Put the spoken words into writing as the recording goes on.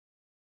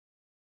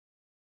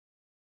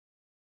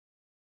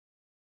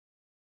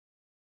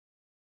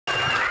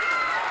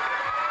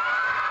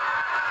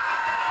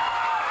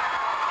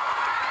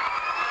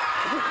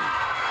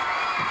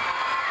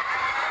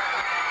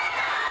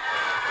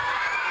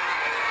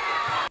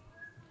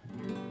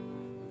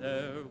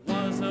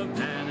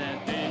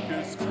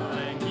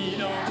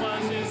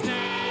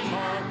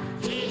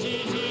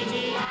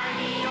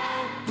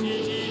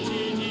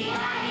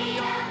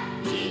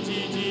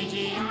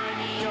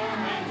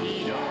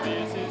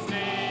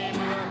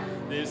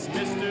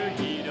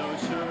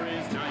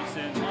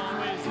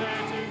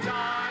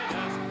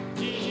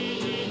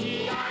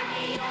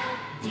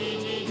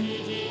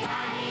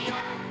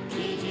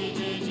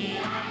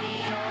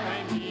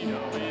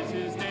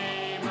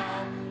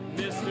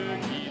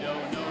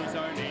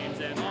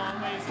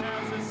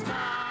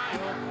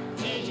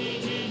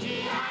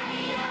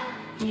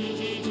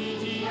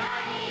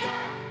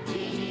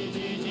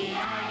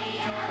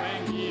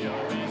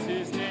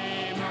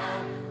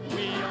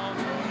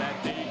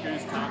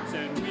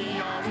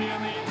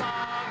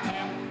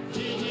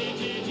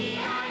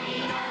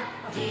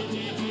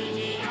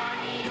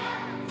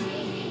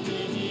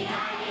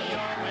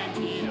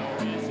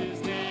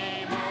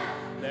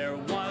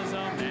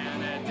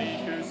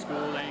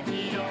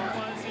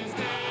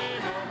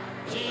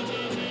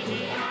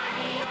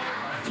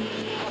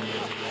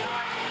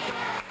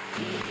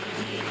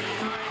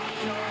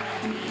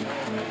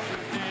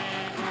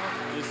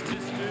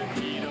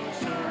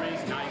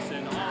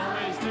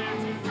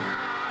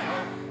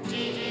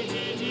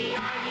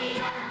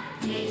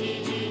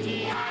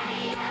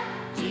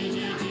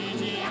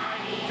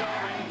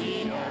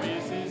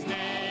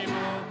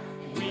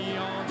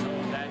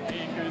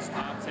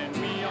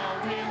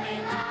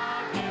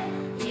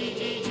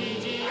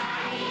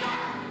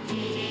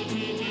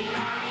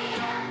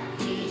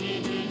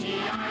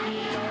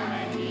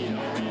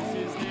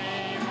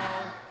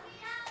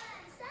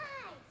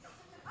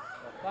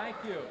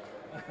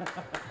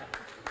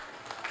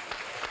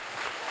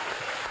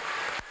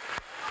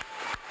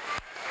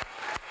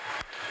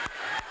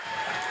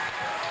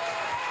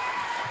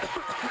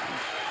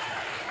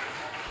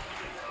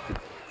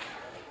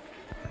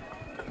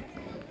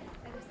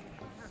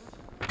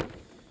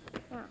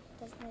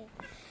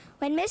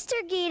When Mr.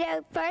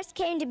 Gido first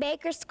came to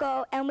Baker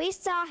School and we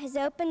saw his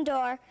open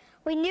door,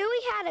 we knew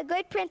we had a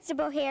good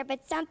principal here,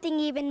 but something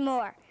even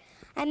more.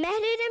 A man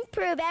who'd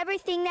improve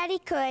everything that he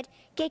could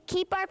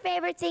keep our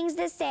favorite things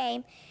the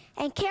same,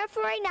 and care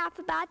for enough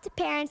about the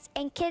parents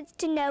and kids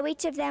to know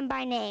each of them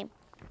by name.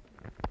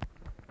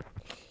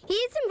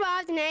 He's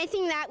involved in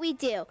anything that we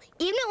do.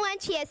 Even at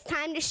lunch, he has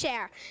time to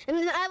share. And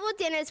the level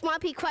dinners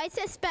won't be quite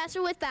so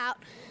special without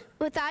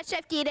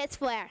Chef Gido's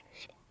flair.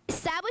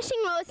 Establishing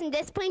roles and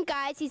disciplined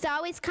guides, he's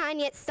always kind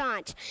yet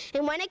staunch.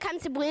 And when it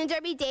comes to balloon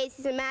derby days,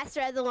 he's a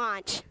master of the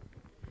launch.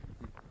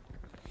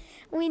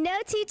 We know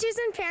teachers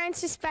and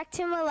parents respect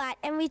him a lot,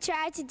 and we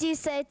try to do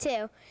so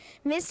too.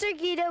 Mr.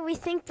 Gido, we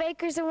think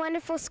Baker's a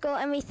wonderful school,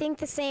 and we think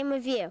the same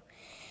of you.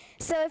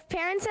 So if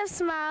parents have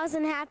smiles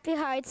and happy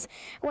hearts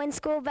when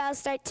school bells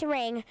start to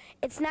ring,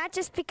 it's not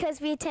just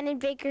because we attended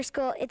Baker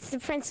School, it's the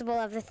principle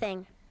of the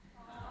thing.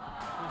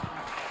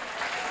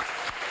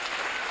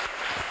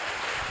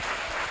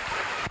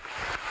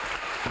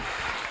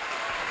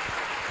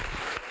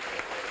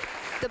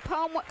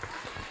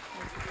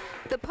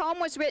 The poem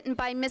was written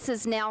by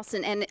Mrs.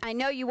 Nelson, and I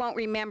know you won't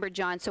remember,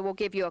 John, so we'll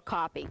give you a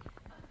copy.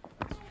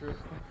 That's true.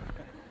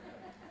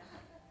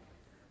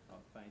 Oh,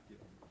 thank you.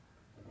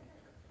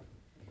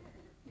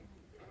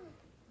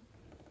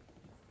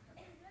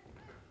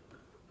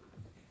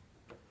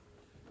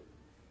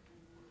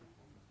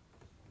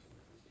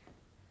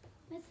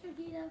 Mr.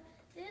 Gido,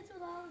 this is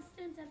what all the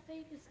students at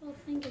Baker School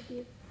think of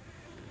you.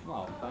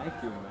 Oh, thank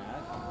you,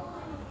 Matt.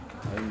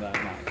 Isn't that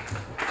nice?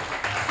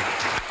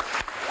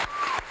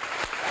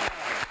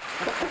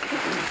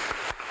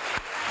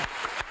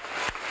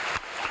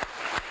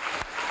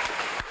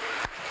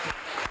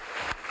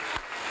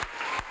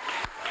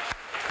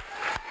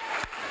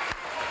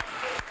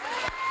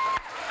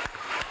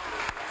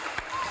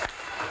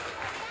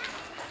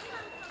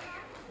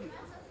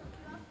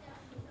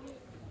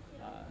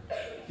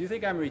 Do you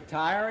think I'm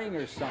retiring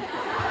or something?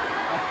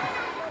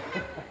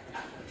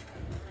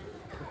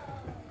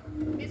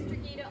 Mr.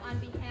 Gido, on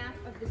behalf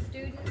of the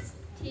students,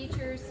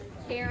 teachers,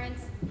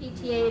 parents,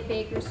 PTA at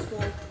Baker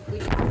School, we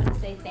just want to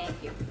say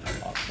thank you.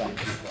 Oh, thank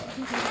you, Clara.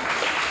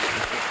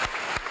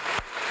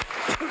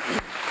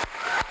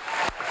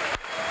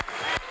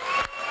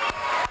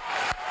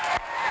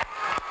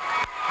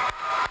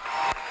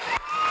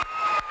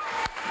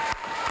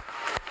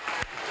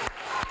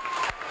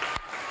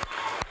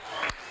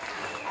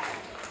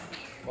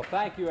 Well,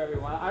 thank you,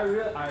 everyone. I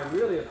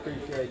really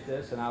appreciate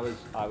this, and I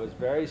was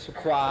very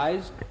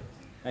surprised.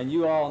 And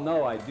you all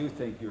know I do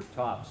think you're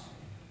tops,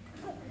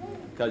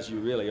 because you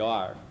really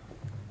are.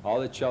 All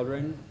the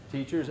children,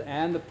 teachers,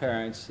 and the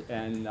parents,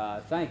 and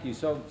thank you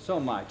so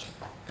much.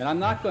 And I'm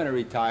not going to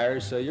retire,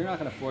 so you're not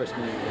going to force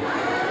me to.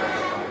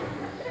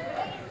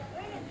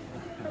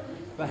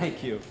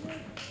 Thank you.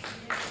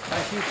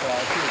 Thank you, Paul.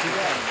 See you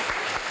again.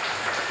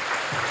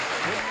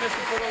 Good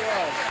mission for the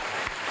world.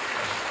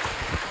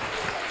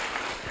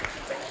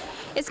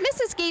 Is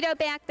Mrs. Gido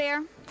back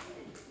there?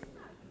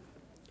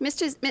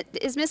 Is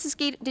Mrs.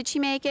 Gido, did she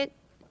make it?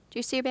 Do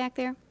you see her back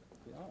there?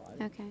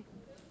 No, okay.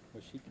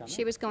 Was she coming?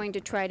 She was going to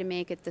try to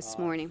make it this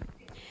morning.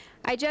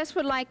 I just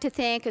would like to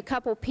thank a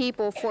couple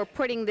people for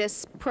putting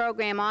this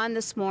program on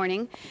this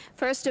morning.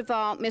 First of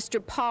all, Mr.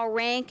 Paul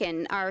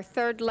Rankin, our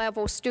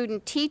third-level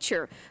student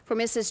teacher for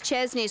Mrs.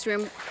 Chesney's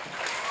room.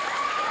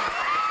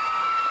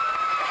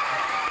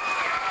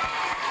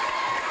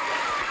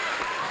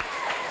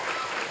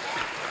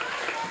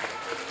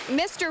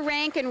 Mr.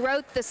 Rankin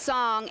wrote the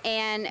song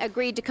and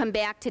agreed to come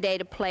back today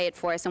to play it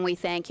for us, and we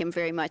thank him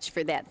very much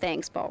for that.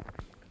 Thanks, Paul.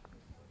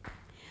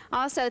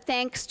 Also,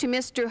 thanks to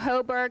Mr.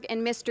 Hoberg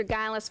and Mr.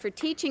 Giles for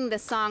teaching the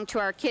song to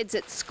our kids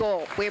at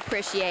school. We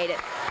appreciate it.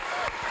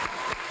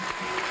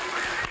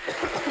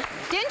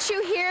 Didn't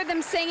you hear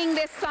them singing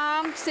this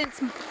song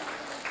since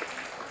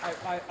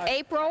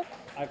April?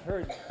 I've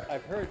heard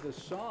the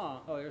song.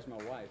 Oh, there's my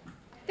wife.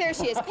 There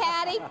she is,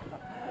 Patty.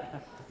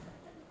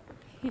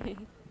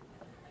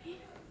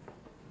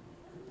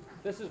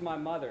 This is my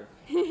mother.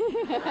 Isn't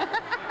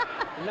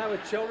that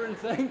what children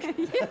think?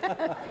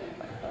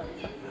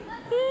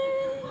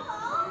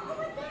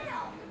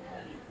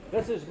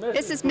 This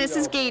is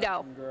Mrs.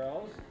 Gido.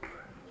 Girls.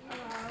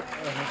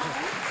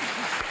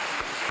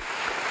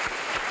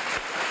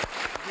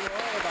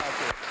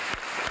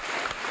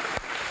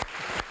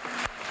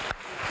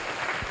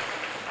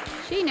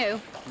 She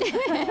knew.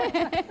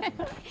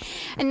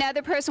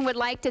 Another person would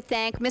like to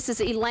thank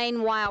Mrs.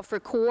 Elaine Weil for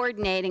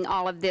coordinating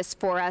all of this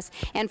for us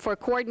and for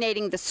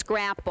coordinating the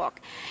scrapbook.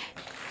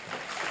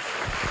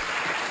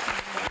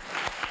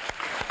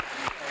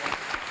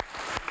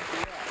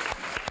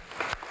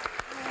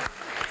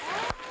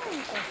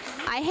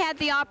 I had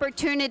the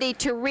opportunity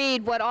to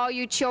read what all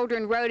you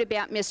children wrote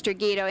about Mr.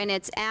 Gido, and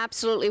it's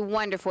absolutely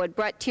wonderful. It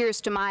brought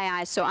tears to my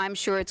eyes, so I'm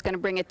sure it's going to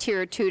bring a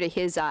tear or two to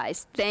his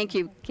eyes. Thank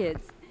you,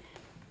 kids.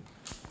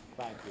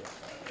 Thank you.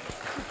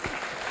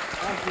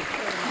 Thank you so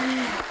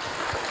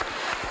much.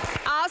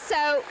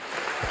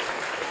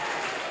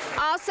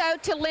 Also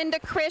to Linda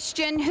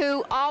Christian,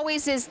 who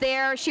always is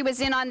there. She was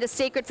in on The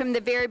Secret from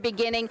the very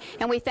beginning,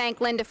 and we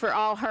thank Linda for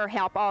all her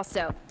help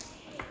also.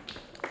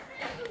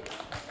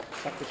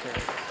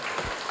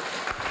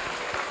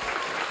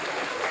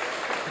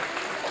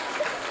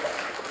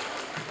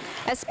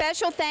 A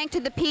special thank to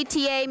the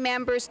PTA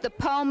members, the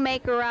poem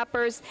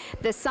maker-uppers,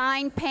 the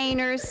sign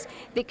painters,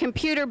 the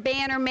computer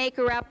banner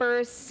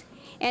maker-uppers,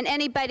 and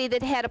anybody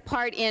that had a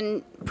part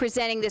in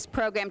presenting this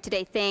program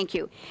today. Thank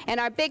you.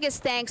 And our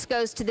biggest thanks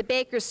goes to the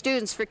Baker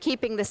students for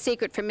keeping the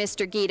secret from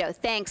Mr. Gido.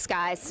 Thanks,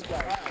 guys.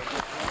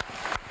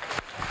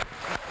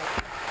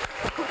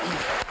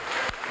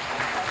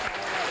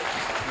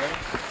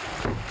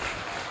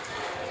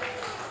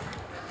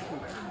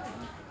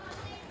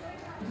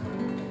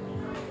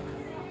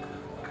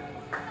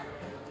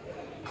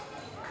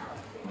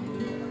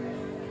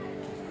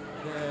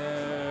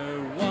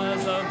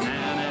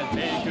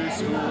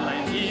 School